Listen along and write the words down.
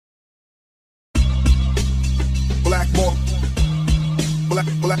more. Black more.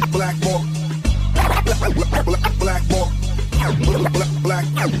 Black more. Black more.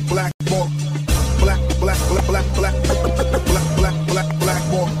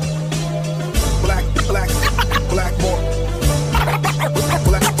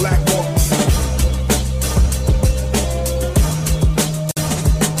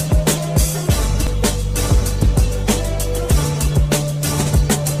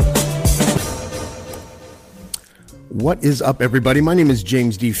 What is up, everybody? My name is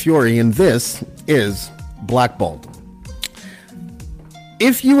James D. Fiore, and this is Blackballed.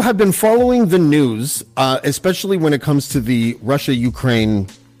 If you have been following the news, especially when it comes to the Russia-Ukraine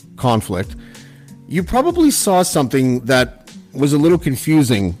conflict, you probably saw something that was a little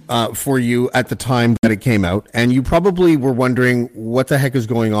confusing for you at the time that it came out, and you probably were wondering what the heck is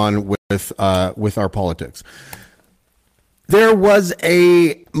going on with our politics. There was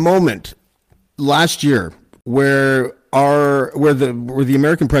a moment last year where the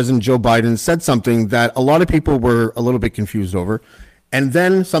American president Joe Biden said something that a lot of people were a little bit confused over, and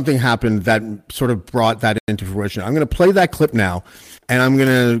then something happened that sort of brought that into fruition. I'm going to play that clip now, and I'm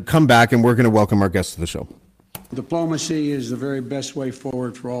going to come back and we're going to welcome our guests to the show. Diplomacy is the very best way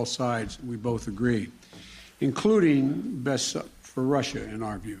forward for all sides. We both agree, including best for Russia in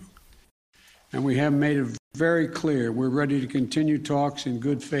our view. And we have made it very clear we're ready to continue talks in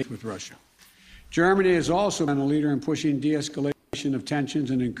good faith with Russia. Germany has also been a leader in pushing de-escalation of tensions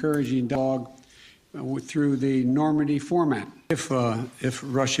and encouraging dialogue through the Normandy format. If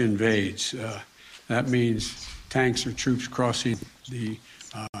Russia invades, that means tanks or troops crossing the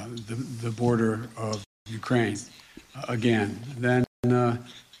border of Ukraine again. Then there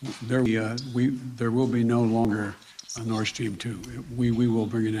will be no longer a Nord Stream 2. We will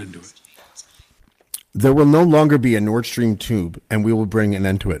bring an end to it. There will no longer be a Nord Stream tube, and we will bring an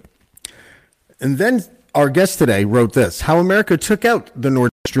end to it. And then our guest today wrote this: how America took out the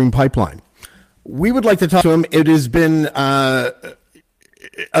Nord Stream pipeline. We would like to talk to him. It has been a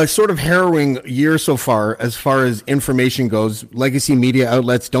sort of harrowing year so far as information goes. Legacy media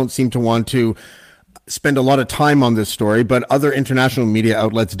outlets don't seem to want to spend a lot of time on this story, but other international media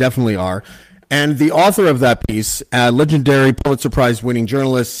outlets definitely are. And the author of that piece, legendary Pulitzer Prize winning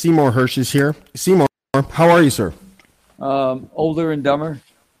journalist Seymour Hersh, is here. Seymour, how are you, sir? Older and dumber.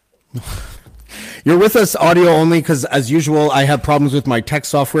 You're with us audio only because, as usual, I have problems with my tech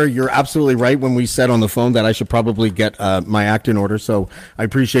software. You're absolutely right when we said on the phone that I should probably get my act in order, so I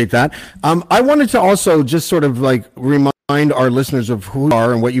appreciate that. I wanted to also just sort of like remind our listeners of who you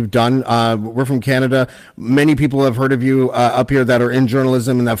are and what you've done. We're from Canada. Many people have heard of you up here that are in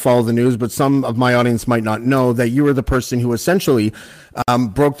journalism and that follow the news, but some of my audience might not know that you were the person who essentially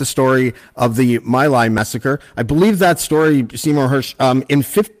broke the story of the My Lai massacre. I believe that story, Seymour Hersh,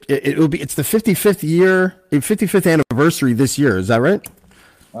 it's the 55th anniversary this year. Is that right?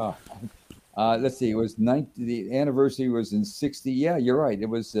 Let's see. It was the anniversary was in 60. Yeah, you're right. It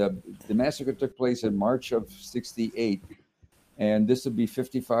was the massacre took place in March of 68, and this would be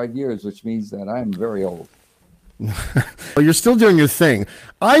 55 years, which means that I'm very old. Well, you're still doing your thing.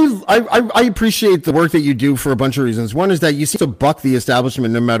 I appreciate the work that you do for a bunch of reasons. One is that you seem to buck the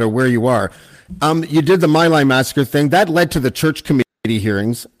establishment no matter where you are. You did the My Lai massacre thing. That led to the church committee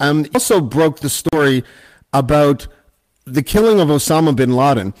hearings. You also broke the story about the killing of Osama bin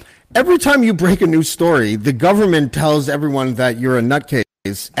Laden. Every time you break a new story, the government tells everyone that you're a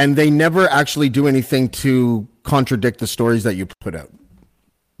nutcase, and they never actually do anything to contradict the stories that you put out.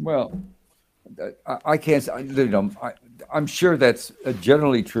 Well, I can't. I'm sure that's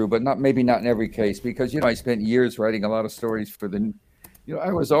generally true, but maybe not in every case, because I spent years writing a lot of stories for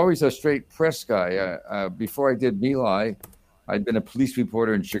I was always a straight press guy. Before I did My Lai, I'd been a police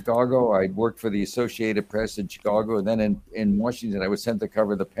reporter in Chicago. I'd worked for the Associated Press in Chicago, and then in Washington, I was sent to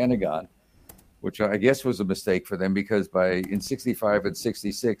cover the Pentagon, which I guess was a mistake for them, because in 65 and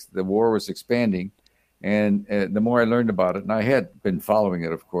 66, the war was expanding, and the more I learned about it, and I had been following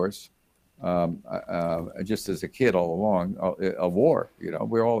it, of course, just as a kid all along, a war.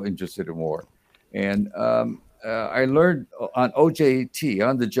 We're all interested in war, and I learned on OJT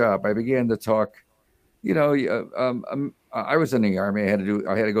on the job. I began to talk. I was in the Army. I had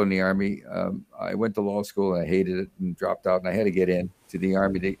to go in the Army. I went to law school and I hated it and dropped out, and I had to get into the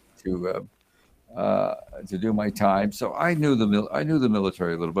Army to do my time. So I knew the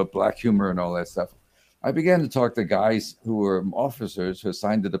military a little bit, black humor and all that stuff. I began to talk to guys who were officers who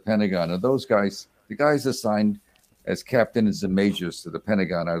assigned to the Pentagon, and those guys, the guys assigned as captains and majors to the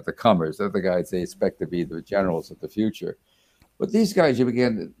Pentagon, are the comers. They're the guys they expect to be the generals of the future. But these guys,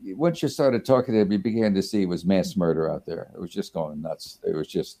 once you started talking to them, you began to see it was mass murder out there. It was just going nuts. It was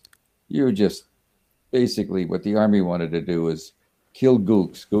just, basically what the Army wanted to do is kill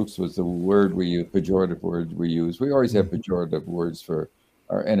gooks. Gooks was the word we use, pejorative word we use. We always have pejorative words for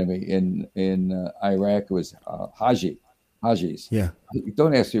our enemy. In Iraq, it was Hajis. Yeah.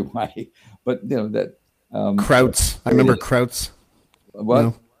 Don't ask me why, but that Krauts. I remember Krauts. What? You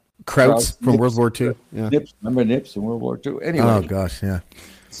know, Krauts from World War II. Yeah. Nips. Remember Nips in World War II? Anyway. Oh gosh, yeah.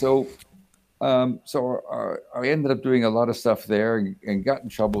 So, I ended up doing a lot of stuff there and got in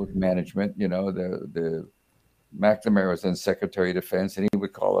trouble with management. The McNamara was then Secretary of Defense, and he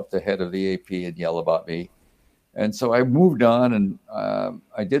would call up the head of the AP and yell about me. And so I moved on, and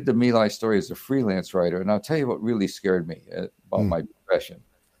I did the My Lai story as a freelance writer. And I'll tell you what really scared me about my profession.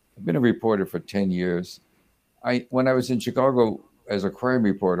 I've been a reporter for 10 years. When I was in Chicago as a crime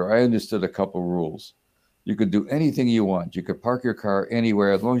reporter, I understood a couple rules. You could do anything you want. You could park your car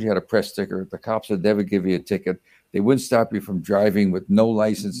anywhere as long as you had a press sticker. The cops would never give you a ticket. They wouldn't stop you from driving with no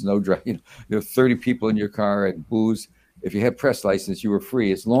license, no driving. There were 30 people in your car and booze. If you had press license, you were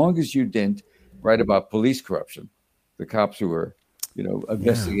free as long as you didn't write about police corruption. The cops who were,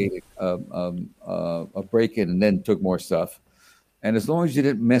 investigating a break-in and then took more stuff, and as long as you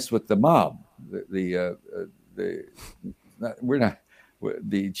didn't mess with the mob, the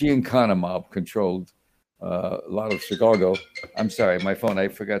Giancana mob controlled a lot of Chicago. I'm sorry, my phone. I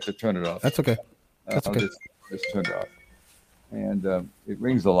forgot to turn it off. That's okay. That's okay. Just turn it off, and it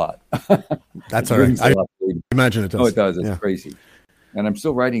rings a lot. That's all right. I imagine it does. Oh, it does. It's crazy. And I'm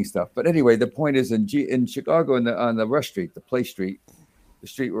still writing stuff. But anyway, the point is in Chicago, on the Rush Street, the Play Street, the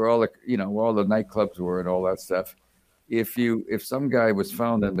street where all the where all the nightclubs were and all that stuff. If some guy was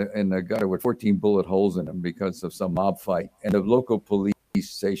found in the gutter with 14 bullet holes in him because of some mob fight, and the local police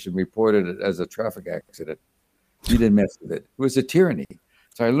station reported it as a traffic accident, you didn't mess with it. It was a tyranny.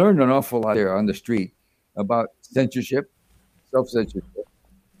 So I learned an awful lot there on the street about censorship, self-censorship.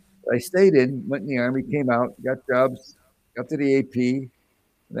 I stayed went in the Army, came out, got jobs, got to the AP.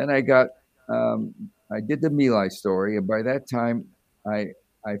 Then I did the My Lai story. And by that time, I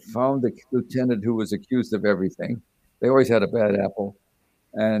found the lieutenant who was accused of everything. They always had a bad apple.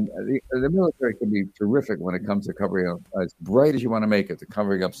 And the military can be terrific when it comes to covering up, as bright as you want to make it, to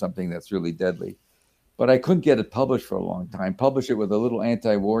covering up something that's really deadly. But I couldn't get it published for a long time. Publish it with a little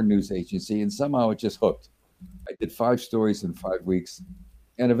anti-war news agency, and somehow it just hooked. I did 5 stories in 5 weeks.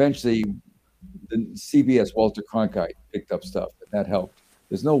 And eventually, the CBS Walter Cronkite picked up stuff, and that helped.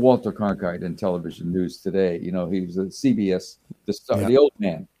 There's no Walter Cronkite in television news today. He was a CBS, the star, the old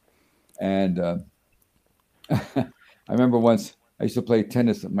man. And I remember once I used to play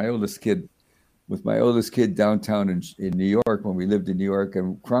tennis with my oldest kid downtown in New York when we lived in New York,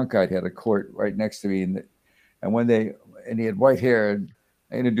 and Cronkite had a court right next to me, and he had white hair. And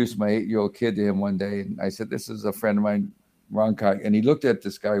I introduced my 8-year-old kid to him one day, and I said, "This is a friend of mine, Cronkite." And he looked at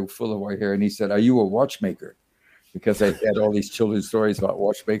this guy full of white hair, and he said, "Are you a watchmaker?" Because I had all these children's stories about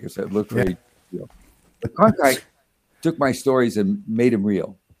watchmakers that looked very real. But Cronkite took my stories and made them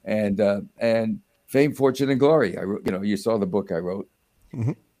real. And Fame, Fortune, and Glory. I wrote, you saw the book I wrote.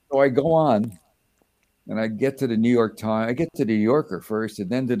 Mm-hmm. So I go on, and I get to the New York Times. I get to the New Yorker first, and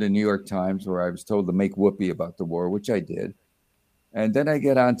then to the New York Times, where I was told to make whoopee about the war, which I did. And then I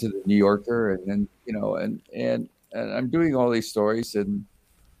get on to the New Yorker, and then and I'm doing all these stories, and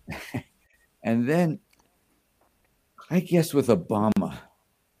then I guess with Obama,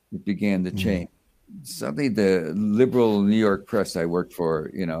 it began to change. Suddenly, the liberal New York press I worked for,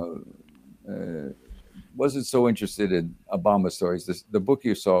 wasn't so interested in Obama stories. The book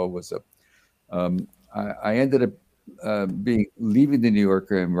you saw was I ended up leaving the New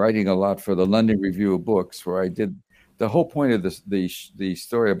Yorker and writing a lot for the London Review of Books, where I did the whole point of the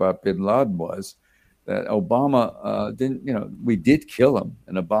story about Bin Laden was that Obama didn't, we did kill him,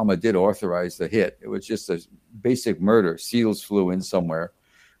 and Obama did authorize the hit. It was just a basic murder. SEALs flew in somewhere.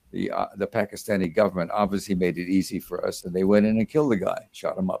 The Pakistani government obviously made it easy for us, and they went in and killed the guy,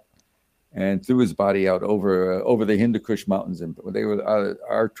 shot him up, and threw his body out over the Hindu Kush mountains. And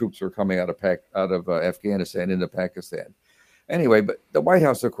our troops were coming out of Afghanistan into Pakistan. Anyway, but the White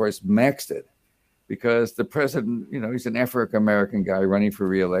House, of course, maxed it, because the president, he's an African-American guy running for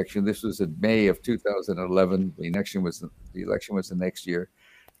re-election. This was in May of 2011. The election was the next year.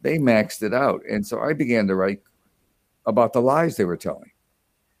 They maxed it out. And so I began to write about the lies they were telling,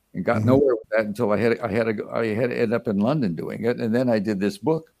 and got nowhere with that until I had to end up in London doing it. And then I did this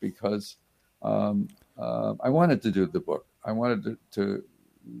book because I wanted to do the book. I wanted to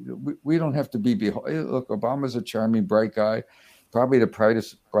we don't have to be look, Obama's a charming, bright guy. Probably the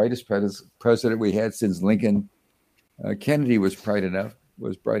brightest president we had since Lincoln. Kennedy was bright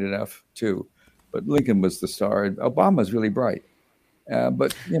enough too, but Lincoln was the star. Obama's really bright,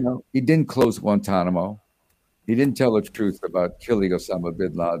 But he didn't close Guantanamo. He didn't tell the truth about killing Osama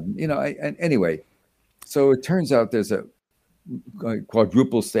bin Laden. And anyway, so it turns out there's a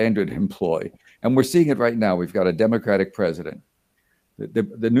quadruple standard employ, and we're seeing it right now. We've got a Democratic president.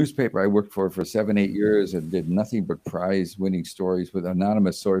 The newspaper I worked for 7-8 years and did nothing but prize-winning stories with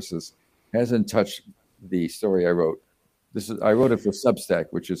anonymous sources hasn't touched the story I wrote. I wrote it for Substack,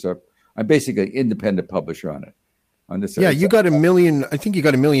 which is I'm basically an independent publisher on it. Yeah, you got 1 million. I think you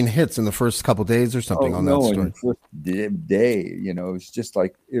got 1 million hits in the first couple of days or something on that story. In the first day,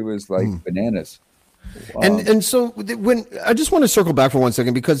 it was like bananas. And so when I just want to circle back for 1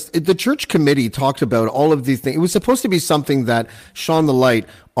 second, because the church committee talked about all of these things. It was supposed to be something that shone the light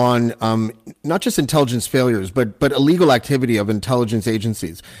on not just intelligence failures, but illegal activity of intelligence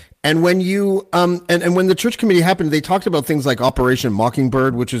agencies. And when you and when the church committee happened, they talked about things like Operation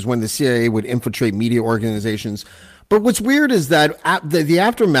Mockingbird, which is when the CIA would infiltrate media organizations. But what's weird is that the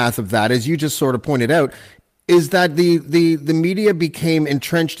aftermath of that, as you just sort of pointed out, is that the media became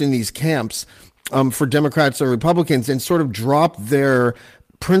entrenched in these camps for Democrats or Republicans and sort of dropped their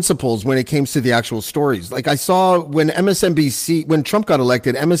principles when it came to the actual stories. Like I saw when Trump got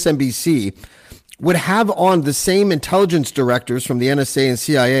elected, MSNBC would have on the same intelligence directors from the NSA and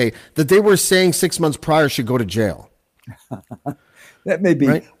CIA that they were saying 6 months prior should go to jail. That may be,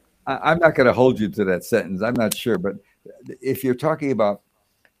 right? I'm not going to hold you to that sentence. I'm not sure. But if you're talking about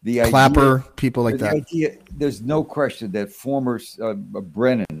the Clapper, idea, people like that. There's no question that former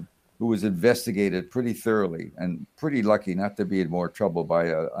Brennan, who was investigated pretty thoroughly and pretty lucky not to be in more trouble by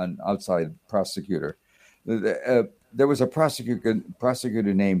an outside prosecutor. There was a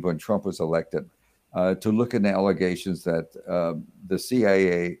prosecutor named when Trump was elected to look into allegations that the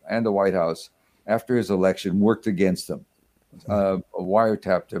CIA and the White House, after his election, worked against him,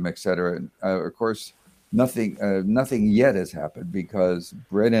 wiretapped him, et cetera. And, of course, nothing yet has happened because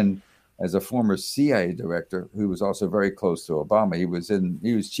Brennan, as a former CIA director who was also very close to Obama, he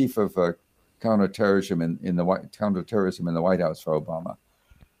was chief of counterterrorism in the White House for Obama,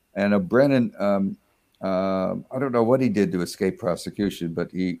 and Brennan. I don't know what he did to escape prosecution,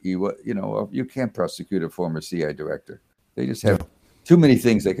 but he you can't prosecute a former CIA director. They just have too many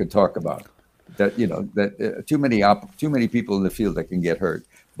things they could talk about. Too many people in the field that can get hurt.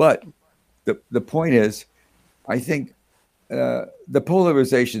 But the point is, I think the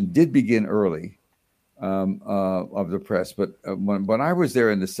polarization did begin early of the press. But when I was there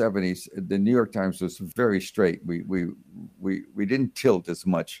in the 70s, the New York Times was very straight. We didn't tilt as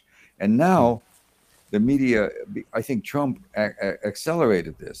much, and now. The media, I think Trump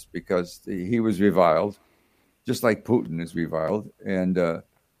accelerated this because he was reviled, just like Putin is reviled. And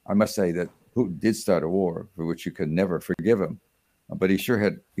I must say that Putin did start a war for which you can never forgive him, but he sure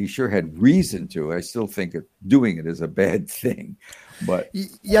had reason to. I still think doing it is a bad thing. But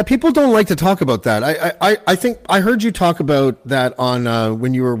yeah, people don't like to talk about that. I think I heard you talk about that on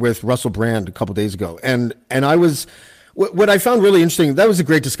when you were with Russell Brand a couple of days ago, and I was. What I found really interesting, that was a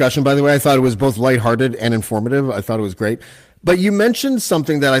great discussion, by the way. I thought it was both lighthearted and informative. I thought it was great. But you mentioned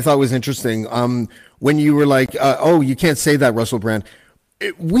something that I thought was interesting when you were like, you can't say that, Russell Brand.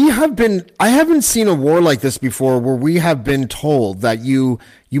 I haven't seen a war like this before where we have been told that you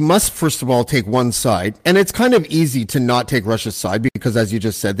must, first of all, take one side. And it's kind of easy to not take Russia's side because, as you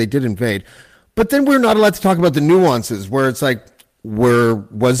just said, they did invade. But then we're not allowed to talk about the nuances where it's like,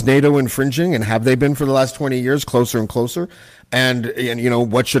 was NATO infringing, and have they been for the last 20 years, closer and closer? And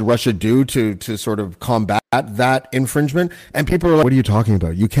what should Russia do to sort of combat that infringement? And people are like, what are you talking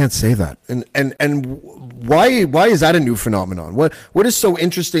about? You can't say that. And why is that a new phenomenon? What is so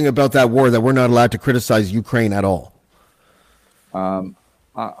interesting about that war that we're not allowed to criticize Ukraine at all? Biden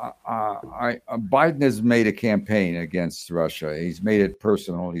has made a campaign against Russia. He's made it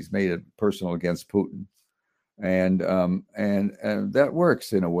personal. He's made it personal against Putin. And that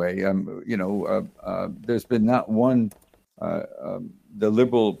works in a way. There's been not one. The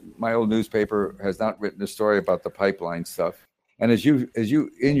Liberal, my old newspaper, has not written a story about the pipeline stuff. And as you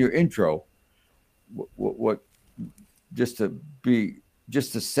in your intro, what just to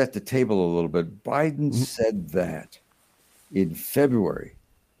set the table a little bit, Biden said that in February,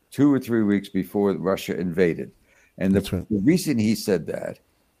 2 or 3 weeks before Russia invaded, and the reason he said that.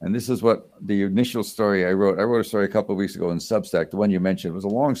 And this is what the initial story I wrote. I wrote a story a couple of weeks ago in Substack. The one you mentioned was a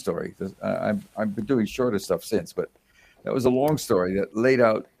long story. I've been doing shorter stuff since, but that was a long story that laid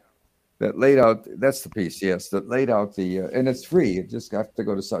out. That's the piece, yes. That laid out and it's free. You just have to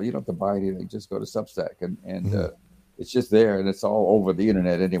go to. You don't have to buy anything. Just go to Substack, and it's just there, and it's all over the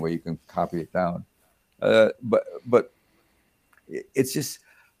internet anyway. You can copy it down. But it's just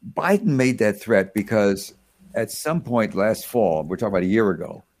Biden made that threat because at some point last fall, we're talking about a year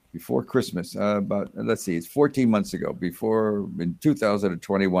ago, before Christmas, it's 14 months ago, before in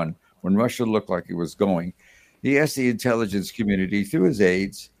 2021, when Russia looked like it was going, he asked the intelligence community through his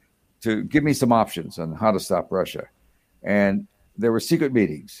aides to give me some options on how to stop Russia. And there were secret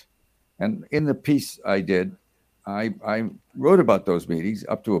meetings. And in the piece I did, I wrote about those meetings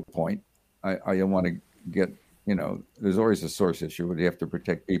up to a point. I don't want to get, there's always a source issue where you have to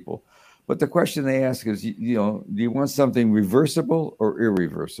protect people. But the question they ask is, do you want something reversible or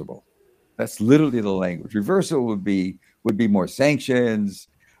irreversible? That's literally the language. Reversible would be more sanctions,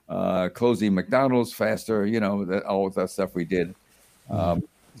 closing McDonald's faster, all of that stuff we did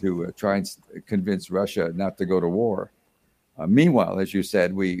to try and convince Russia not to go to war. Meanwhile, as you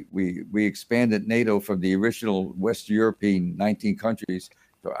said, we expanded NATO from the original West European 19 countries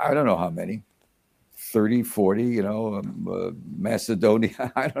to I don't know how many. 30, 40,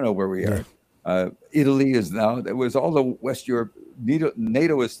 Macedonia, I don't know where we are. Italy is now, it was all the West Europe,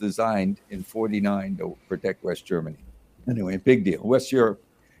 NATO was designed in 49 to protect West Germany. Anyway, big deal, West Europe,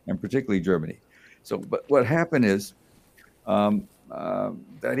 and particularly Germany. So, but what happened is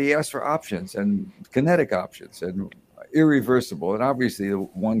that he asked for options and kinetic options and irreversible. And obviously the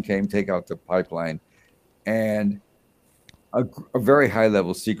one came, take out the pipeline, and a very high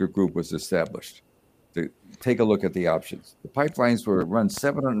level secret group was established to take a look at the options. The pipelines were run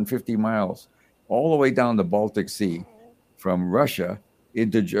 750 miles all the way down the Baltic Sea from Russia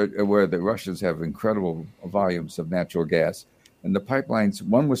into where the Russians have incredible volumes of natural gas. And the pipelines,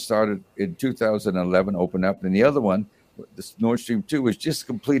 one was started in 2011, opened up, and the other one, this Nord Stream 2, was just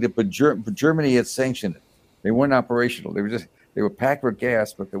completed, but Germany had sanctioned it. They weren't operational. They were packed with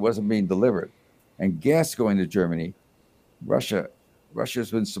gas, but it wasn't being delivered. And gas going to Germany,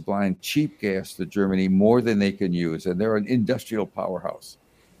 Russia's been supplying cheap gas to Germany more than they can use, and they're an industrial powerhouse.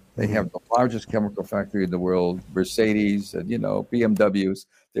 They have the largest chemical factory in the world, Mercedes and BMWs.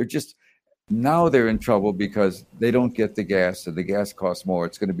 They're in trouble because they don't get the gas, and the gas costs more.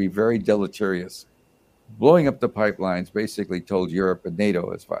 It's going to be very deleterious. Blowing up the pipelines basically told Europe and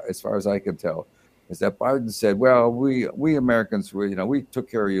NATO, as far as I can tell, is that Biden said, "Well, we Americans, we took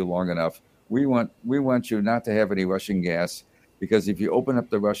care of you long enough. We want you not to have any Russian gas." Because if you open up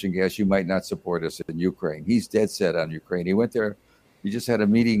the Russian gas, you might not support us in Ukraine. He's dead set on Ukraine. He went there. He just had a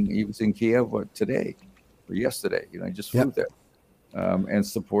meeting. He was in Kiev today or yesterday. He just flew there and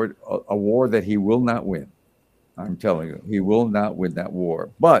support a war that he will not win. I'm telling you, he will not win that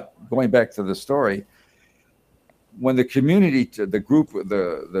war. But going back to the story, when the community, the group,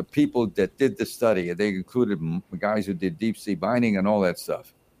 the people that did the study, they included guys who did deep sea mining and all that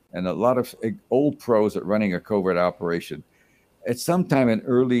stuff, and a lot of old pros at running a covert operation. At some time in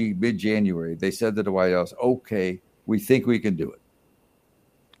early mid-January, they said to the White House, "Okay, we think we can do it.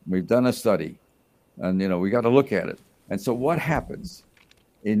 We've done a study, and we got to look at it." And so, what happens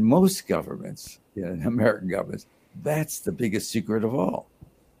in most governments, in American governments, that's the biggest secret of all.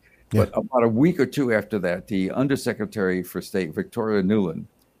 Yeah. But about a week or two after that, the Undersecretary for State, Victoria Nuland,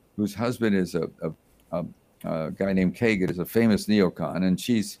 whose husband is a guy named Kagan, is a famous neocon, and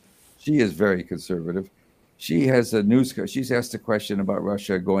she is very conservative. She has she's asked a question about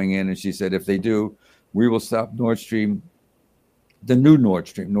Russia going in, and she said, if they do, we will stop Nord Stream, the new Nord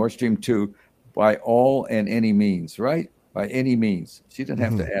Stream 2, by all and any means, right? By any means. She didn't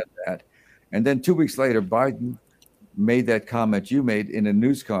have to add that. And then 2 weeks later, Biden made that comment you made in a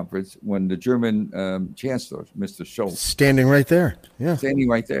news conference when the German Chancellor, Mr. Scholz. Standing right there. Yeah. Standing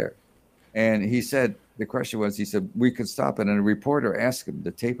right there. And he said, the question was, he said, we could stop it. And a reporter asked him,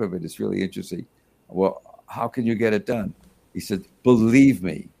 the tape of it is really interesting. Well, how can you get it done? He said, believe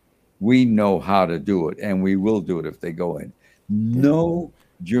me, we know how to do it, and we will do it if they go in. No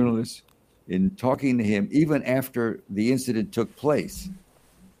journalist, in talking to him, even after the incident took place,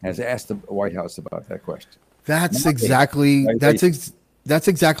 has asked the White House about that question. That's exactly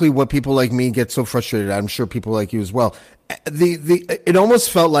what people like me get so frustrated at. I'm sure people like you as well. It almost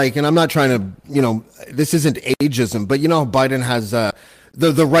felt like, and I'm not trying to, this isn't ageism, but Biden has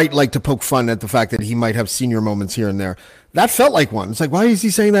the right like to poke fun at the fact that he might have senior moments here and there. That felt like one. It's like, why is he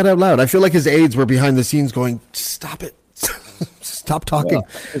saying that out loud? I feel like his aides were behind the scenes going, stop it. Stop talking.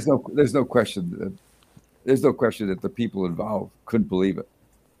 Well, there's no question. There's no question that the people involved couldn't believe it.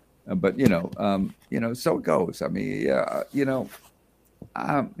 But so it goes. I mean,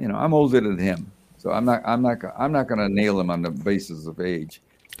 I'm older than him, so I'm not going to nail him on the basis of age.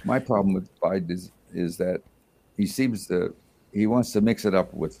 My problem with Biden is that he wants to mix it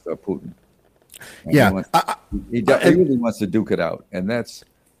up with Putin. And yeah, he really wants to duke it out, and that's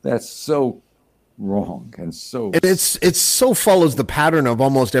so wrong and so. And it's so follows the pattern of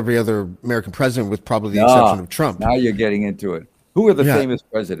almost every other American president, with probably the exception of Trump. Now you're getting into it. Who are the famous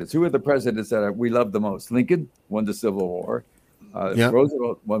presidents? Who are the presidents that we love the most? Lincoln won the Civil War.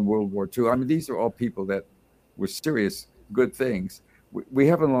 Roosevelt won World War II. I mean, these are all people that were serious, good things. We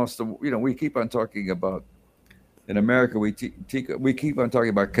haven't lost the. We keep on talking about. In America, we keep on talking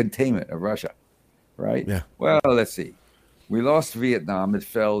about containment of Russia, right? Yeah. Well, let's see. We lost Vietnam. It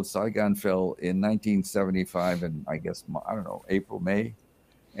fell. Saigon fell in 1975, and I guess April, May,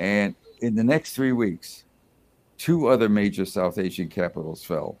 and in the next 3 weeks, 2 other major South Asian capitals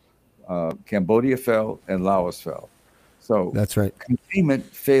fell. Cambodia fell, and Laos fell. So that's right. Containment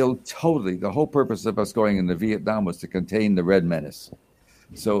failed totally. The whole purpose of us going into Vietnam was to contain the Red Menace.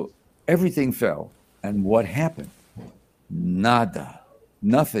 So everything fell. And what happened? Nada.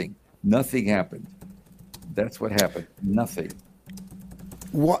 Nothing. Nothing happened. That's what happened. Nothing.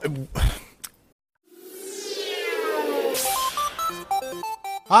 What?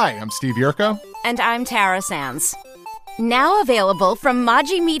 Hi, I'm Steve Yerko. And I'm Tara Sands. Now available from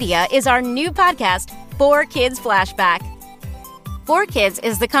Maji Media is our new podcast, 4Kids Flashback. 4Kids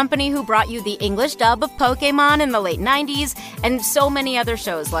is the company who brought you the English dub of Pokemon in the late 90s and so many other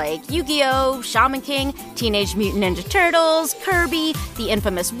shows like Yu-Gi-Oh!, Shaman King, Teenage Mutant Ninja Turtles, Kirby, the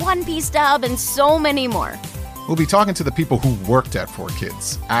infamous One Piece dub, and so many more. We'll be talking to the people who worked at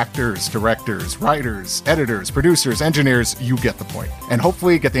 4Kids. Actors, directors, writers, editors, producers, engineers, you get the point. And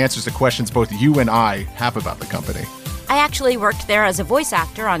hopefully get the answers to questions both you and I have about the company. I actually worked there as a voice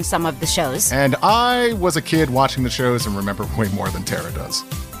actor on some of the shows. And I was a kid watching the shows and remember way more than Tara does.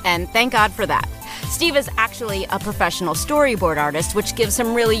 And thank God for that. Steve is actually a professional storyboard artist, which gives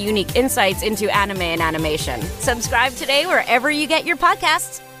some really unique insights into anime and animation. Subscribe today wherever you get your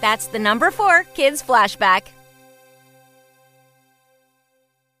podcasts. That's the number 4 Kids Flashback.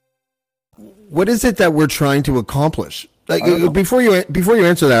 What is it that we're trying to accomplish? Before you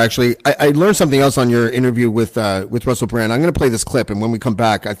answer that, actually, I learned something else on your interview with Russell Brand. I'm going to play this clip, and when we come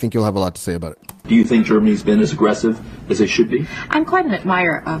back, I think you'll have a lot to say about it. Do you think Germany's been as aggressive as they should be? I'm quite an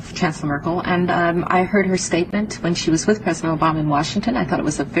admirer of Chancellor Merkel, and I heard her statement when she was with President Obama in Washington. I thought it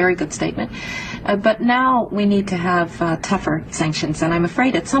was a very good statement. But now we need to have tougher sanctions, and I'm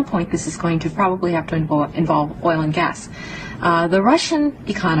afraid at some point this is going to probably have to involve oil and gas. The Russian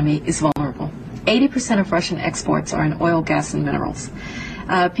economy is vulnerable. 80% of Russian exports are in oil, gas, and minerals.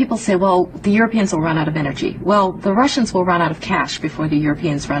 People say, well, the Europeans will run out of energy. Well, the Russians will run out of cash before the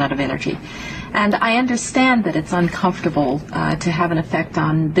Europeans run out of energy. And I understand that it's uncomfortable to have an effect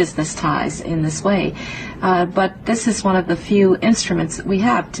on business ties in this way. But this is one of the few instruments that we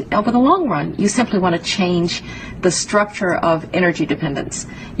have. Over the long run, you simply want to change the structure of energy dependence.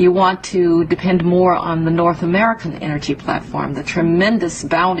 You want to depend more on the North American energy platform, the tremendous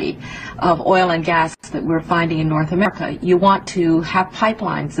bounty of oil and gas that we're finding in North America. You want to have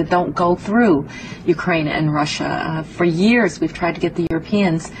pipelines that don't go through Ukraine and Russia. For years, we've tried to get the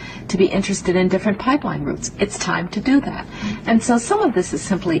Europeans to be interested in different pipeline routes. It's time to do that. And so some of this is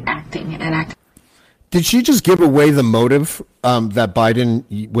simply acting. Did she just give away the motive that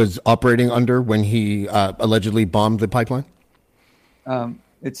Biden was operating under when he allegedly bombed the pipeline?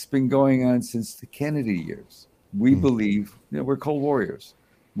 It's been going on since the Kennedy years. We believe, we're Cold Warriors.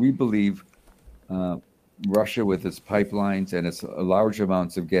 We believe Russia, with its pipelines and its large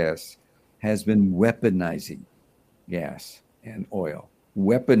amounts of gas, has been weaponizing gas and oil,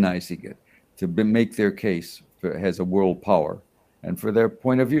 weaponizing it to make their case as a world power and for their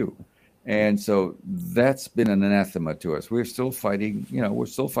point of view. And so that's been an anathema to us. We're still fighting, we're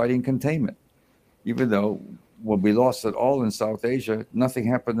still fighting containment, even though when we lost it all in South Asia, nothing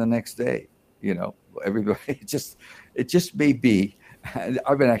happened the next day. Everybody, it just may be.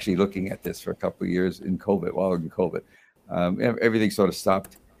 I've been actually looking at this for a couple of years while in COVID. Everything sort of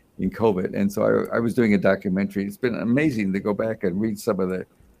stopped in COVID. And so I was doing a documentary. It's been amazing to go back and read some of the,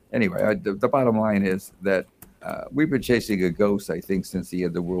 anyway, the bottom line is that we've been chasing a ghost, I think, since the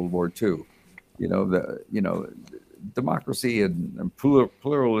end of World War II. Democracy and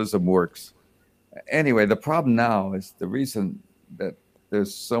pluralism works. Anyway, the problem now is the reason that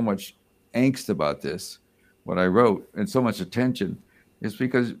there's so much angst about this, what I wrote, and so much attention, is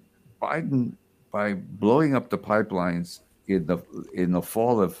because Biden, by blowing up the pipelines in the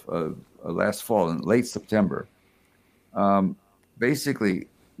fall of last fall, in late September, basically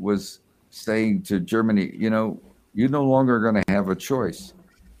was saying to Germany, you're no longer going to have a choice.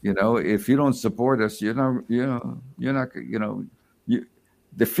 If you don't support us,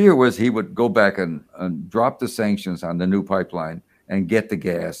 the fear was he would go back and drop the sanctions on the new pipeline and get the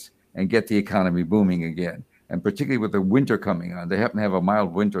gas and get the economy booming again. And particularly with the winter coming on, they happen to have a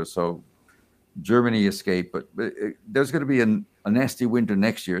mild winter, so Germany escaped, but there's going to be a nasty winter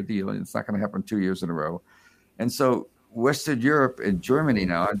next year. It's not going to happen 2 years in a row. And so Western Europe and Germany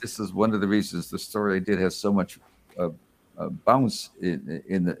now, and this is one of the reasons the story I did has so much bounce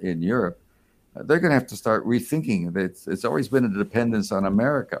in Europe, they're going to have to start rethinking that it's always been a dependence on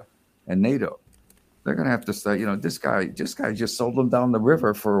America and NATO. They're going to have to start, this guy just sold them down the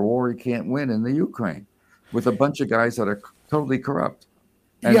river for a war he can't win in the Ukraine with a bunch of guys that are totally corrupt.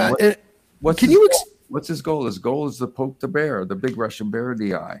 And what's his goal? His goal is to poke the bear, the big Russian bear in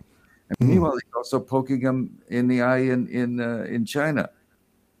the eye. And meanwhile, he's also poking him in the eye in China.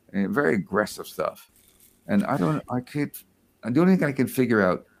 And very aggressive stuff. And the only thing I can figure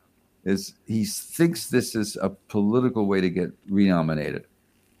out is he thinks this is a political way to get renominated.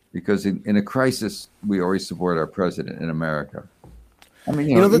 Because in a crisis, we always support our president in America. I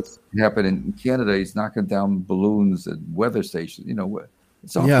mean, that's happened in Canada. He's knocking down balloons and weather stations.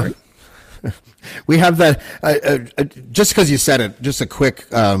 It's all great. We have that. Just because you said it, just a quick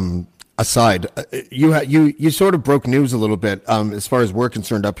aside. You sort of broke news a little bit as far as we're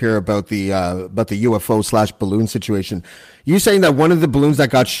concerned up here about the UFO/balloon situation. You saying that one of the balloons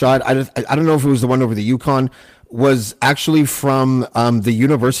that got shot, I don't know if it was the one over the Yukon, was actually from the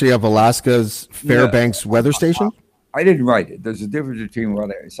University of Alaska's Fairbanks weather station? I didn't write it. There's a difference between what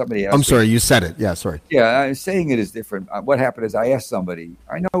somebody asked. I'm sorry, you said it. Yeah, sorry. Yeah, I'm saying it is different. What happened is I asked somebody.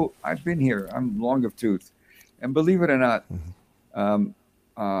 I know I've been here. I'm long of tooth, and believe it or not,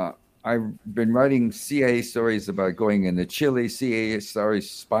 I've been writing CIA stories about going into Chile, CIA stories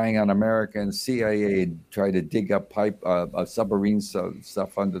spying on America, and CIA tried to dig up submarine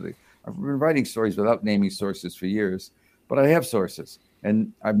stuff under the. I've been writing stories without naming sources for years, but I have sources.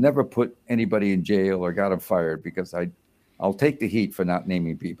 And I've never put anybody in jail or got them fired because I'll take the heat for not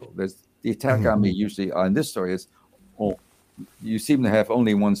naming people. There's the attack on me usually on this story is, you seem to have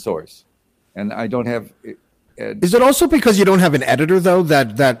only one source, and I don't have. Is it also because you don't have an editor though?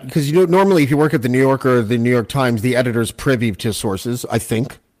 That because normally if you work at the New Yorker or the New York Times, the editor's privy to sources, I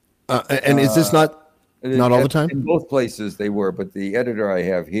think. And is this not all the time? In both places they were, but the editor I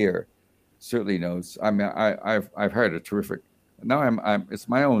have here certainly knows. I mean, I've hired a terrific. Now it's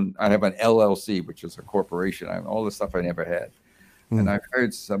my own. I have an LLC, which is a corporation. I have all the stuff I never had, and I've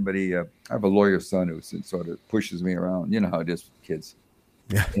hired somebody. I have a lawyer's son who sort of pushes me around. You know how it is with kids.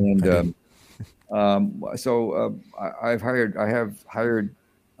 Yeah. And I have hired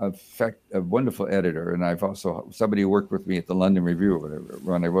a wonderful editor, and I've also somebody who worked with me at the London Review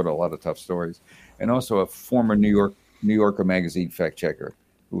when I wrote a lot of tough stories, and also a former New Yorker magazine fact checker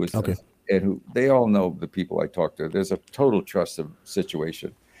who was okay. And who they all know the people I talk to. There's a total trust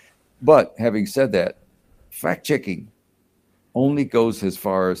situation. But having said that, fact checking only goes as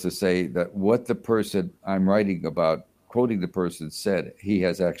far as to say that what the person I'm writing about, quoting the person said, he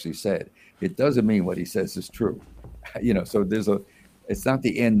has actually said. It doesn't mean what he says is true. So it's not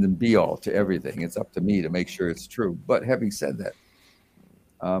the end and be all to everything. It's up to me to make sure it's true. But having said that,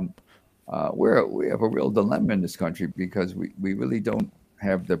 we have a real dilemma in this country because we really don't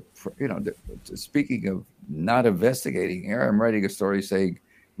have speaking of not investigating here, I'm writing a story saying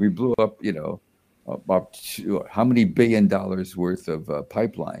we blew up, about how many $1 billion worth of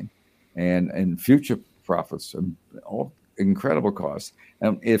pipeline and future profits, all incredible costs.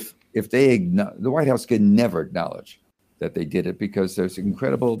 And if the White House can never acknowledge that they did it because there's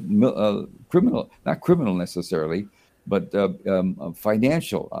incredible not criminal necessarily, but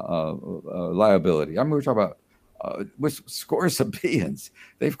financial liability. I mean, we're talking about with scores of billions.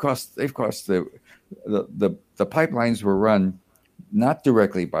 They've cost the pipelines were run not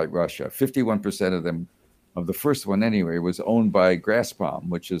directly by Russia. 51% of them, of the first one anyway, was owned by Gazprom,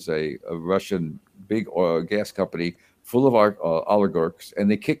 which is a Russian big oil gas company full of oligarchs,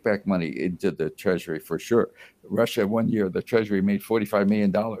 and they kick back money into the treasury for sure. Russia, one year, the treasury made $45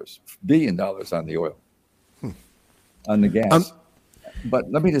 billion on the oil, on the gas. But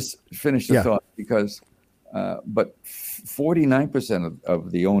let me just finish the thought because. But 49% of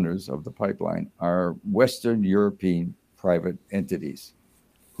the owners of the pipeline are Western European private entities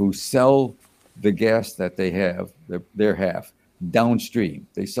who sell the gas that they have, their half, downstream.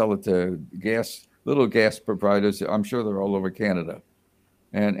 They sell it to little gas providers. I'm sure they're all over Canada.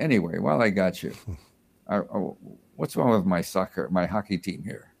 And anyway, while I got you, what's wrong with my hockey team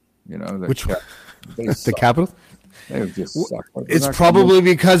here? Which one? The Capitals? They just suck. It's probably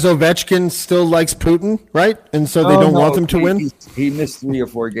because Ovechkin still likes Putin, right? And so they don't want them to win. He missed 3 or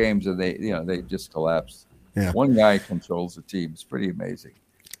 4 games, and they just collapsed. Yeah. One guy controls the team. It's pretty amazing.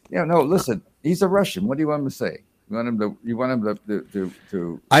 Listen, he's a Russian. What do you want him to say? You want him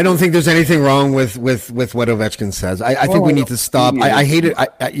to I don't think there's anything wrong with what Ovechkin says. I think we need to stop. I hate it.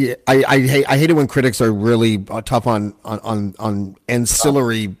 I hate it when critics are really tough on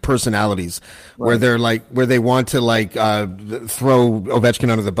ancillary personalities, where they want to throw Ovechkin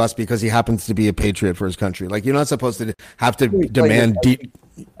under the bus because he happens to be a patriot for his country. Like, you're not supposed to have to demand deep.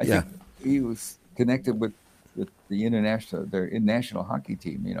 I think he was connected with their national hockey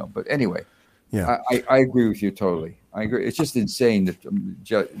team, But anyway, yeah, I agree with you totally. I agree. It's just insane that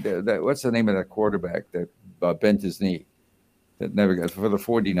what's the name of that quarterback that bent his knee that never got for the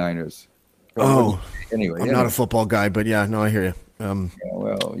 49ers? Anyway, I'm not a football guy, but yeah, no, I hear you. Yeah,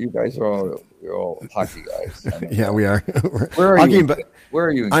 well, you guys are all hockey guys. Yeah, we are. Where are you? Where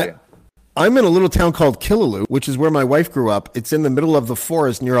are you? I'm in a little town called Killaloe, which is where my wife grew up. It's in the middle of the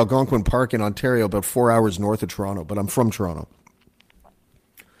forest near Algonquin Park in Ontario, about 4 hours north of Toronto, but I'm from Toronto.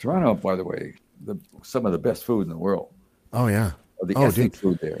 Toronto, by the way, some of the best food in the world. Oh, yeah. The ethnic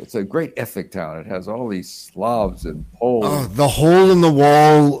food there. It's a great ethnic town. It has all these Slavs and Poles. Oh, the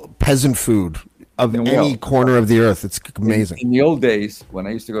hole-in-the-wall peasant food of any corner of the earth. It's amazing. In the old days, when I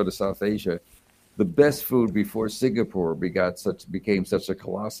used to go to South Asia, the best food before Singapore became such a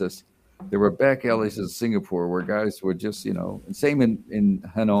colossus, there were back alleys in Singapore where guys would just, and same in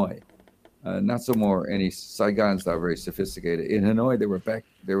Hanoi. Not so more any Saigon's not very sophisticated. In Hanoi, there were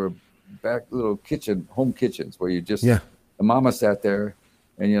back little home kitchens where you just the mama sat there,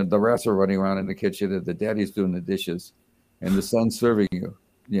 and the rats are running around in the kitchen, and the daddy's doing the dishes, and the son's serving you.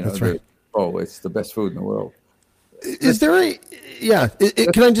 That's right. It's the best food in the world. Is there a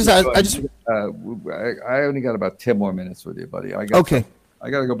can I just ask? I only got about 10 more minutes with you, buddy. I got to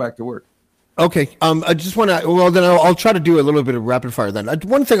go back to work. Okay. I just want to. Well, then I'll try to do a little bit of rapid fire. Then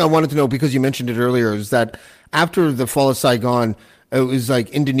one thing I wanted to know, because you mentioned it earlier, is that after the fall of Saigon, it was like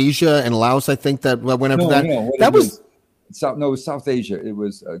Indonesia and Laos, I think, that went after that. No, that was South. No, it was South Asia. It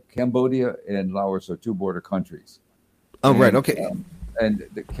was Cambodia and Laos are two border countries. Oh, right. Okay. And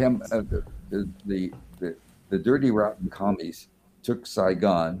the dirty, rotten commies took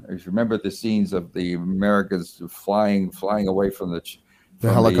Saigon. If you remember the scenes of the Americans flying away from the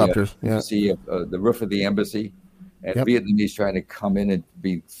helicopters, the roof of the embassy, and Vietnamese trying to come in and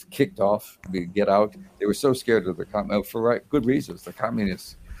be kicked off, get out. They were so scared of the communists for good reasons. The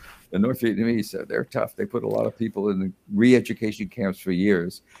communists, the North Vietnamese, they're tough. They put a lot of people in the re-education camps for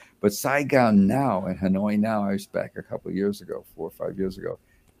years. But Saigon now and Hanoi now, I was back a couple of years ago, 4 or 5 years ago,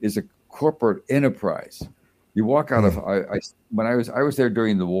 is a corporate enterprise. You walk out of when I was there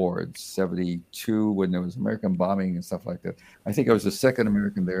during the war in '72 when there was American bombing and stuff like that. I think I was the second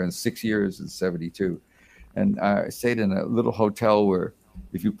American there in 6 years in '72, and I stayed in a little hotel where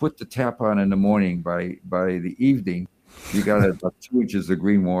if you put the tap on in the morning, by the evening, you got about 2 inches of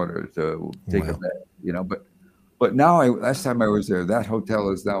green water to take a bath. But now last time I was there, that hotel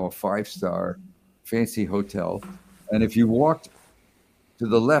is now a 5-star fancy hotel, and if you walked to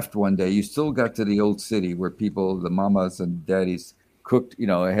the left one day, you still got to the old city where people, the mamas and daddies, cooked.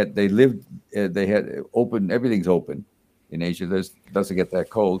 They had open. Everything's open in Asia. Doesn't get that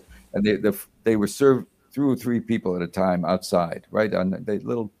cold, and they were served 2 or 3 people at a time outside, right on the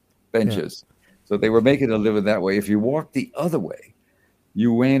little benches. So they were making a living that way. If you walked the other way,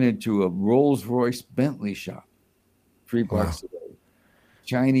 you ran into a Rolls-Royce Bentley shop 3 blocks away,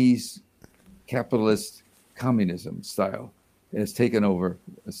 Chinese capitalist communism style. Has taken over.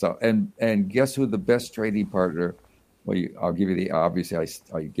 So and guess who the best trading partner? Well, I'll give you obviously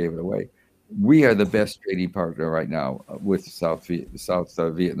I gave it away. We are the best trading partner right now with South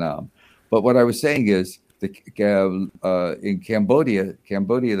Vietnam. But what I was saying is in Cambodia,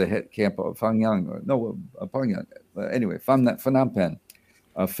 the head camp of Phang Yang. Anyway, Phnom Penh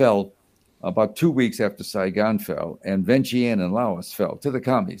fell about 2 weeks after Saigon fell, and Vientiane and Laos fell to the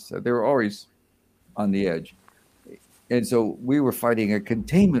commies. They were always on the edge. And so we were fighting a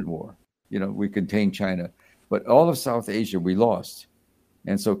containment war. We contained China, but all of South Asia we lost.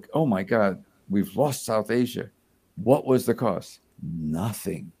 And so, oh my God, we've lost South Asia. What was the cost?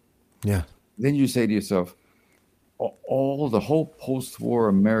 Nothing. Yeah. Then you say to yourself, the whole post-war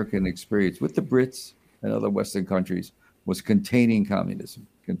American experience with the Brits and other Western countries was containing communism,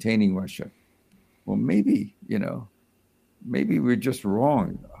 containing Russia. Well, maybe we're just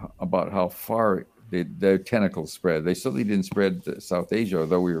wrong about how far their tentacles spread. They certainly didn't spread to South Asia,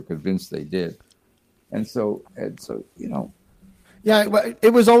 although we were convinced they did. And so, Yeah,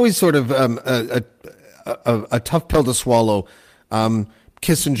 it was always sort of a tough pill to swallow.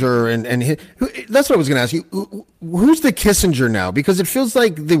 Kissinger and that's what I was going to ask you. Who's the Kissinger now? Because it feels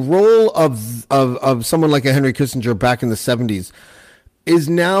like the role of someone like a Henry Kissinger back in the 70s is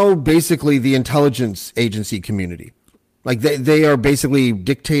now basically the intelligence agency community. Like they are basically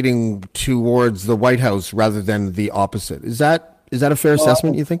dictating towards the White House rather than the opposite. Is that a fair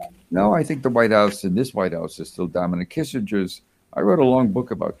assessment, you think? No, I think the White House and this White House is still dominant. I wrote a long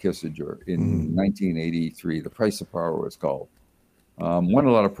book about Kissinger in 1983. The Price of Power was called. Won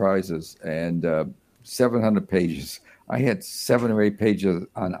a lot of prizes and 700 pages. I had 7 or 8 pages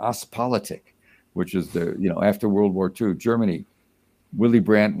on Ostpolitik, which is after World War II, Germany. Willy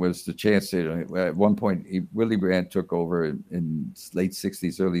Brandt was the chancellor. At one point, Willy Brandt took over in late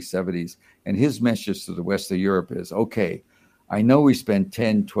 60s, early 70s. And his message to the West of Europe is, okay, I know we spent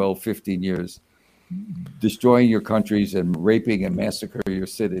 10, 12, 15 years destroying your countries and raping and massacring your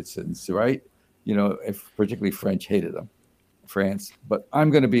citizens, right? Particularly French hated them, France. But I'm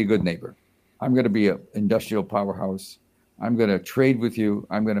going to be a good neighbor. I'm going to be an industrial powerhouse. I'm going to trade with you.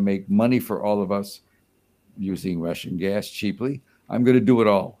 I'm going to make money for all of us using Russian gas cheaply. I'm going to do it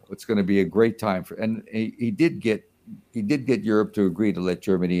all. It's going to be a great time and he did get Europe to agree to let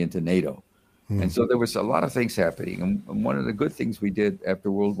Germany into NATO. And so there was a lot of things happening. And one of the good things we did after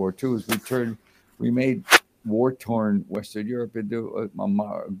World War II is we made war-torn Western Europe into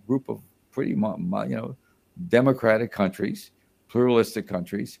a group of pretty, democratic countries, pluralistic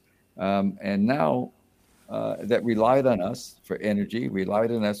countries. And now that relied on us for energy,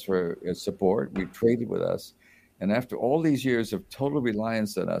 relied on us for support, we traded with us. And after all these years of total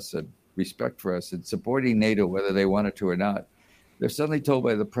reliance on us and respect for us and supporting NATO, whether they wanted to or not, they're suddenly told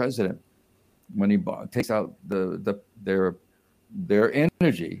by the president, when he takes out their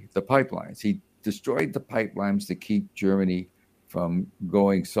energy, the pipelines, he destroyed the pipelines to keep Germany from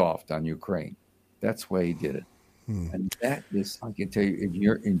going soft on Ukraine. That's why he did it. And that is, I can tell you, if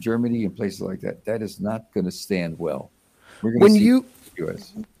you're in Germany and places like that, that is not going to stand well. We're going to see the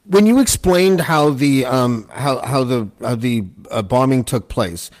US. When you explained how the bombing took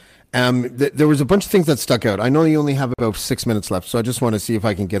place, there was a bunch of things that stuck out. I know you only have about 6 minutes left, so I just want to see if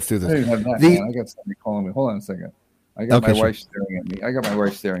I can get through this. I have that, man. I got somebody calling me. Hold on a second. I got my wife staring at me. I got my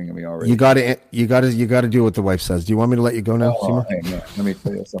wife staring at me already. You got to do what the wife says. Do you want me to let you go now, Seymour? Hey, man, let me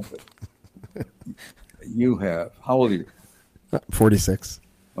tell you something. How old are you? 46.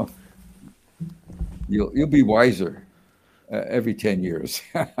 Oh, you'll be wiser every 10 years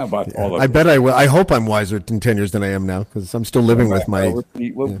about all of it. I bet I will. I hope I'm wiser in 10 years than I am now because I'm still living with my.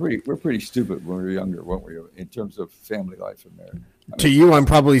 We're pretty stupid when we were younger, weren't we? In terms of family life and marriage. To you, I'm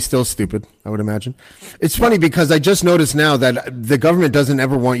probably still stupid, I would imagine. It's funny because I just noticed now that the government doesn't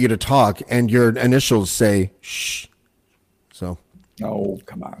ever want you to talk, and your initials say "shh." So. Oh,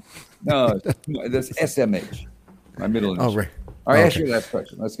 come on. No, that's SMH. My middle initial. Oh, right. All right, ask your last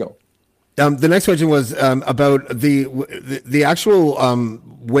question. Let's go. The next question was about the actual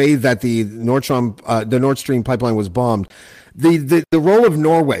way that the Nord Stream pipeline was bombed. The role of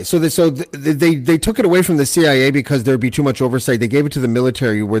Norway. So they took it away from the CIA because there'd be too much oversight. They gave it to the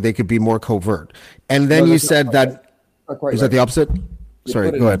military where they could be more covert. And then you said that is that the opposite?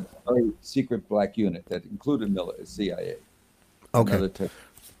 Sorry, go ahead. A very secret black unit that included CIA. Okay.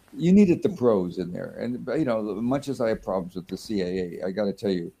 You needed the pros in there, and much as I have problems with the CIA, I got to tell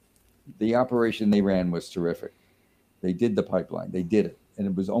you, the operation they ran was terrific. They did the pipeline. They did it. And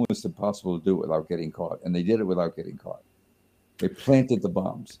it was almost impossible to do it without getting caught. And they did it without getting caught. They planted the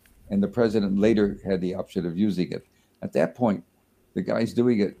bombs. And the president later had the option of using it. At that point, the guys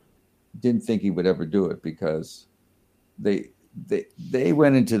doing it didn't think he would ever do it because they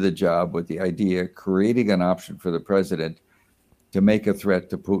went into the job with the idea of creating an option for the president to make a threat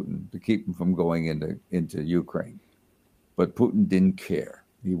to Putin, to keep him from going into Ukraine. But Putin didn't care.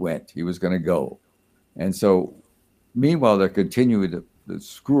 He went. He was going to go. And so, meanwhile, they're continuing to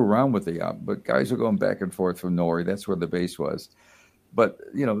screw around with but guys are going back and forth from Norway. That's where the base was. But,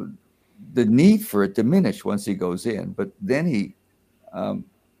 the need for it diminished once he goes in. But then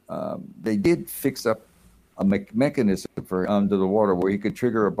they did fix up a mechanism for under the water where he could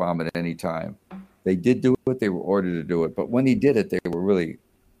trigger a bomb at any time. They did do it. They were ordered to do it. But when he did it, they were really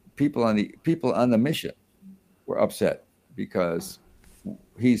people on the mission were upset because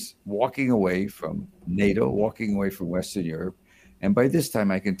he's walking away from NATO, walking away from Western Europe. And by this time,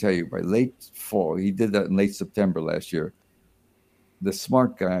 I can tell you, by late fall, he did that in late September last year. The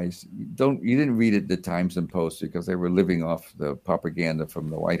smart guys, you didn't read it in the Times and Post because they were living off the propaganda from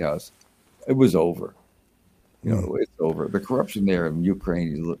the White House. It was over. It's over. The corruption there in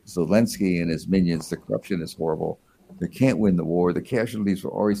Ukraine, Zelensky and his minions, the corruption is horrible. They can't win the war. The casualties were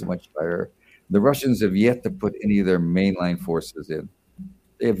always much higher. The Russians have yet to put any of their mainline forces in.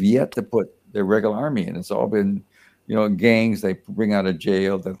 They have yet to put their regular army in. It's all been, gangs they bring out of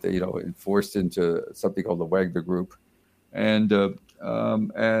jail that they, enforced into something called the Wagner Group. And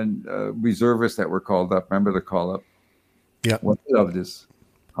and reservists that were called up. Remember the call up? Yeah. What I loved is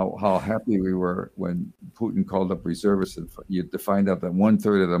how happy we were when Putin called up reservists, and to find out that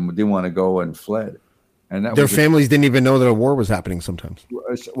 1/3 of them didn't want to go and fled, and that Their families didn't even know that a war was happening sometimes.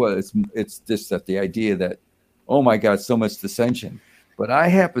 Well, it's just that the idea that, oh my God, so much dissension. But I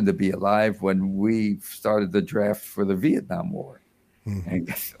happened to be alive when we started the draft for the Vietnam War, and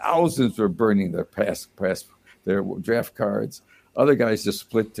thousands were burning their their draft cards. Other guys just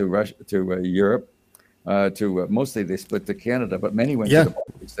split to Russia, to Europe, mostly they split to Canada, but many went to the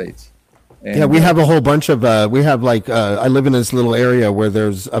Baltic States. And, we have a whole bunch of we have I live in this little area where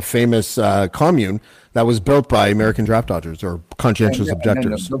there's a famous commune that was built by American draft dodgers or conscientious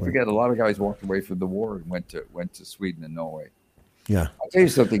objectors. Don't forget, a lot of guys walked away from the war and went to Sweden and Norway. Yeah, I'll tell you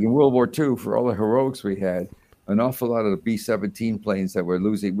something. In World War II, for all the heroics we had, an awful lot of the B-17 planes that we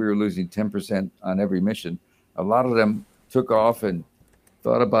were losing 10% on every mission. A lot of them took off and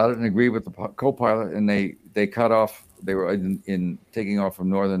thought about it and agreed with the co-pilot, and they cut off. They were in taking off from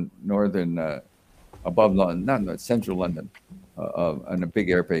northern above London, not central London, on a big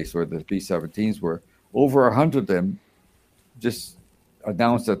airbase where the B-17s were. Over 100 of them just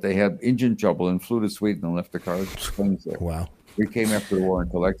announced that they had engine trouble and flew to Sweden and left the planes there. Wow. We came after the war and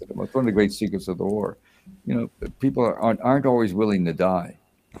collected them. It's one of the great secrets of the war. People aren't always willing to die.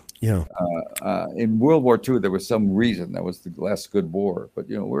 Yeah. In World War II, there was some reason that was the last good war. But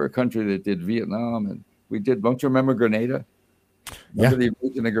we're a country that did Vietnam, and we did. Don't you remember Grenada? Remember the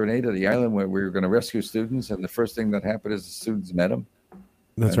invasion of Grenada, the island where we were going to rescue students, and the first thing that happened is the students met them.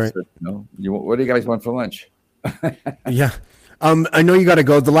 That's right. Said, what do you guys want for lunch? Yeah. I know you got to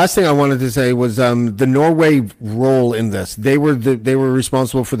go. The last thing I wanted to say was the Norway role in this. They were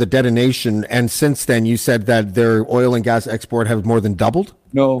responsible for the detonation, and since then, you said that their oil and gas export has more than doubled.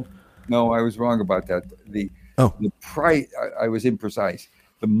 No, I was wrong about that. The price, I was imprecise.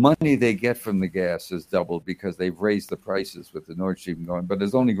 The money they get from the gas has doubled because they've raised the prices with the Nord Stream going, but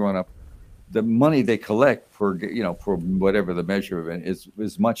it's only gone up. The money they collect for whatever the measure of it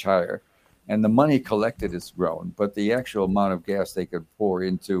is much higher. And the money collected has grown, but the actual amount of gas they could pour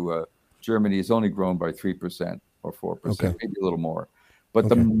into Germany has only grown by 3% or 4%, maybe a little more. But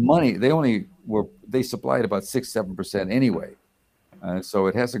the money they supplied about 6-7% anyway, so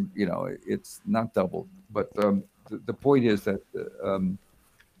it hasn't. It's not doubled. But the point is that,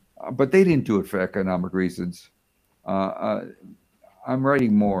 but they didn't do it for economic reasons. I'm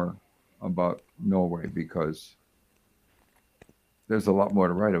writing more about Norway because there's a lot more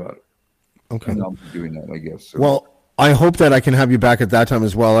to write about it. Okay. And I'll be doing that, I guess. So. Well, I hope that I can have you back at that time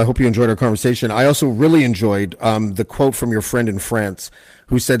as well. I hope you enjoyed our conversation. I also really enjoyed the quote from your friend in France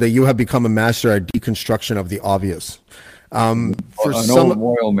who said that you have become a master at deconstruction of the obvious. Old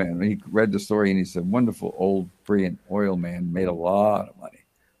oil man. He read the story and he said, wonderful, old, brilliant oil man made a lot of money,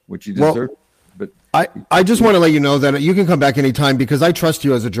 which he deserved. But I just want to let you know that you can come back anytime because I trust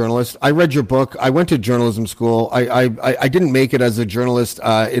you as a journalist. I read your book. I went to journalism school. I didn't make it as a journalist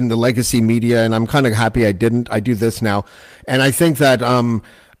in the legacy media, and I'm kind of happy I didn't. I do this now. And I think that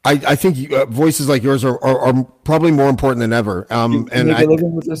I think voices like yours are probably more important than ever. You make a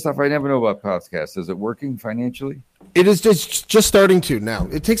living with this stuff? I never know about podcasts. Is it working financially? It is just starting to now.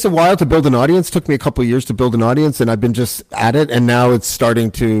 It takes a while to build an audience. It took me a couple of years to build an audience, and I've been just at it. And now it's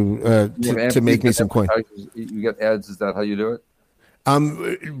starting to make me some coin. You get ads. Is that how you do it?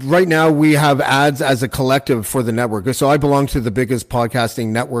 Right now, we have ads as a collective for the network. So I belong to the biggest podcasting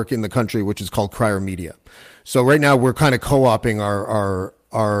network in the country, which is called Crier Media. So right now, we're kind of co-opting our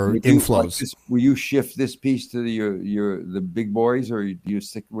inflows. Will you shift this piece to the big boys, or do you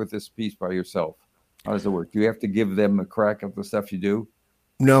stick with this piece by yourself? How does it work? Do you have to give them a crack at the stuff you do?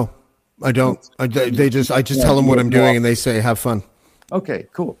 No, I don't. I just tell them what I'm doing, and they say, "Have fun." Okay,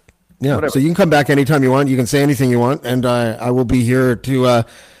 cool. Yeah. Whatever. So you can come back anytime you want. You can say anything you want, and I will be here to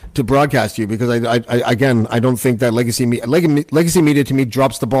broadcast you because I don't think that legacy media to me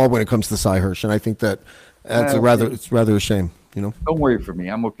drops the ball when it comes to Cy Hirsch, and I think that it's rather a shame. Don't worry for me.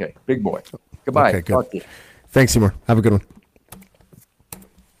 I'm okay. Big boy. Goodbye. Okay, good. Talk to you. Thanks, Seymour. Have a good one.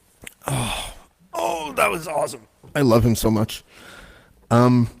 Oh, that was awesome. I love him so much.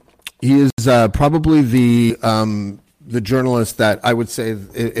 He is probably the journalist that I would say,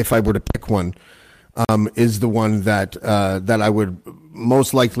 if I were to pick one, is the one that I would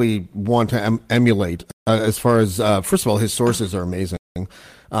most likely want to emulate. As far as first of all, his sources are amazing,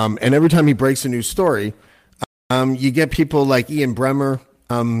 and every time he breaks a new story, you get people like Ian Bremmer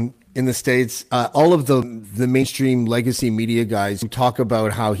in the States, all of the mainstream legacy media guys who talk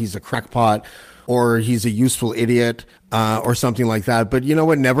about how he's a crackpot or he's a useful idiot or something like that. But you know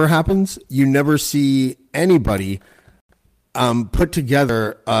what never happens? You never see anybody put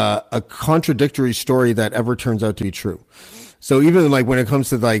together a contradictory story that ever turns out to be true. So even like when it comes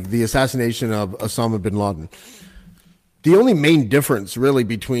to like the assassination of Osama bin Laden, the only main difference really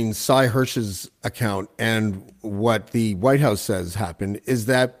between Sy Hersh's account and what the White House says happened is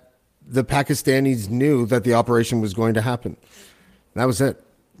that the Pakistanis knew that the operation was going to happen. That was it.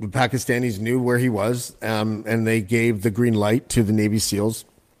 The Pakistanis knew where he was, and they gave the green light to the Navy SEALs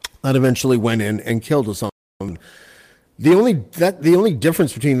that eventually went in and killed Osama. The only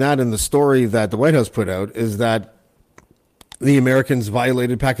difference between that and the story that the White House put out is that the Americans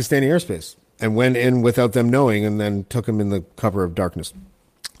violated Pakistani airspace and went in without them knowing, and then took them in the cover of darkness.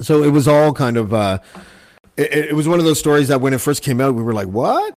 So it was all kind of it was one of those stories that when it first came out, we were like,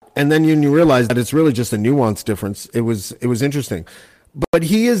 "What?" And then you realize that it's really just a nuanced difference. It was interesting. But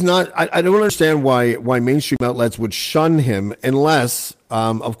he is not. I don't understand why mainstream outlets would shun him unless,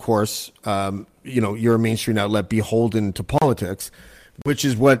 of course, you're a mainstream outlet beholden to politics, which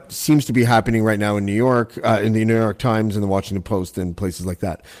is what seems to be happening right now in New York, in the New York Times and the Washington Post and places like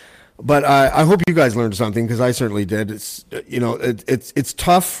that. But I hope you guys learned something, because I certainly did. It's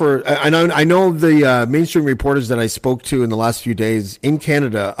tough for. I know the mainstream reporters that I spoke to in the last few days in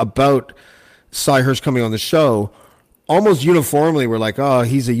Canada about Sy Hersh coming on the show, almost uniformly were like, "Oh,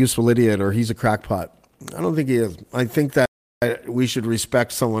 he's a useful idiot," or "He's a crackpot." I don't think he is. I think that we should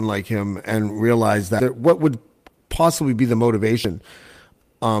respect someone like him and realize that what would possibly be the motivation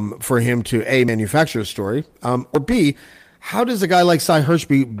for him to A, manufacture a story, or B, how does a guy like Sy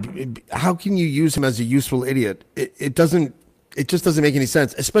Hersh how can you use him as a useful idiot? It just doesn't make any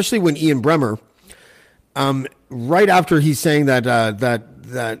sense, especially when Ian Bremmer, right after he's saying that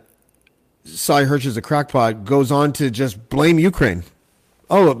Sy Hersh is a crackpot, goes on to just blame Ukraine.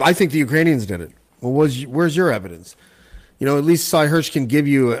 Oh, I think the Ukrainians did it. Well, where's your evidence? At least Sy Hersh can give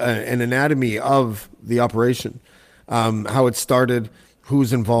you an anatomy of the operation, how it started,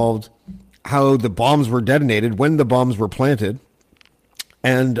 who's involved, how the bombs were detonated, when the bombs were planted,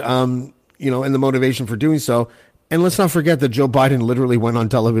 and and the motivation for doing so. And let's not forget that Joe Biden literally went on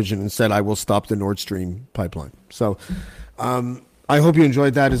television and said, "I will stop the Nord Stream pipeline." So I hope you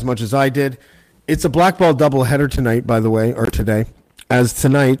enjoyed that as much as I did. It's a blackball doubleheader tonight, by the way, or today, as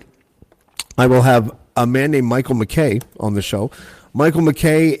tonight I will have a man named Michael McKay on the show. Michael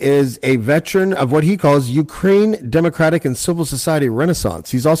McKay is a veteran of what he calls Ukraine Democratic and Civil Society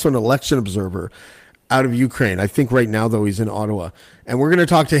Renaissance. He's also an election observer out of Ukraine. I think right now, though, he's in Ottawa. And we're going to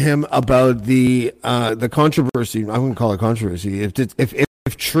talk to him about the controversy. I wouldn't call it controversy.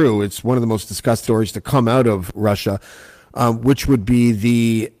 If true, it's one of the most discussed stories to come out of Russia, which would be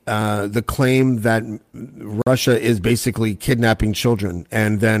the claim that Russia is basically kidnapping children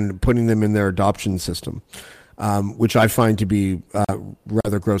and then putting them in their adoption system, which I find to be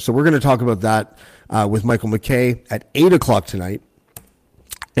rather gross. So we're going to talk about that with Michael McKay at 8 o'clock tonight.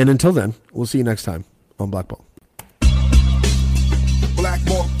 And until then, we'll see you next time on Blackball.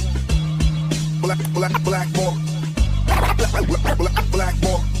 Blackmore. Blackmore. Blackmore.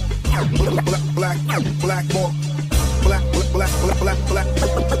 Blackmore. Blackmore.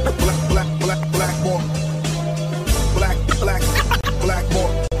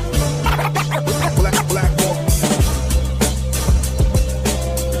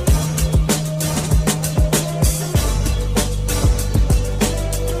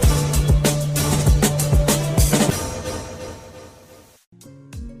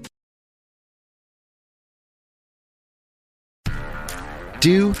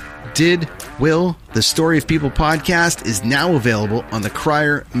 Will, the Story of People podcast is now available on the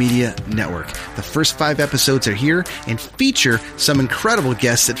Crier Media Network. The first 5 episodes are here and feature some incredible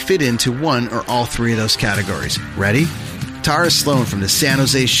guests that fit into one or all 3 of those categories. Ready? Tara Sloan from the San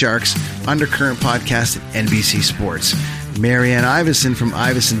Jose Sharks Undercurrent podcast at NBC Sports. Marianne Iveson from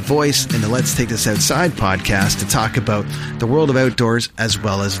Iveson Voice and the Let's Take This Outside podcast to talk about the world of outdoors as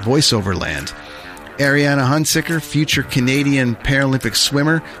well as voiceover land. Ariana Hunsicker, future Canadian Paralympic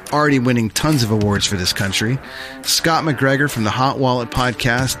swimmer, already winning tons of awards for this country. Scott McGregor from the Hot Wallet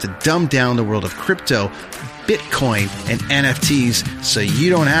podcast to dumb down the world of crypto, Bitcoin, and NFTs so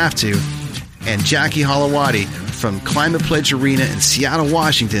you don't have to. And Jackie Holowati from Climate Pledge Arena in Seattle,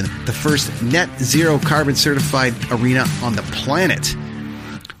 Washington, the first net zero carbon certified arena on the planet.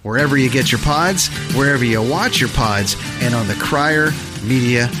 Wherever you get your pods, wherever you watch your pods, and on the Crier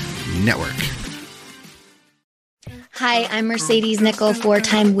Media Network. Hi, I'm Mercedes Nichol,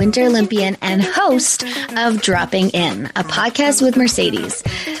 4-time Winter Olympian and host of Dropping In, a podcast with Mercedes.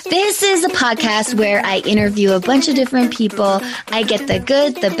 This is a podcast where I interview a bunch of different people. I get the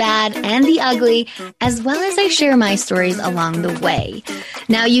good, the bad, and the ugly, as well as I share my stories along the way.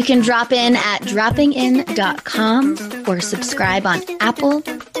 Now you can drop in at droppingin.com or subscribe on Apple,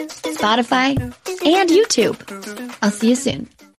 Spotify, and YouTube. I'll see you soon.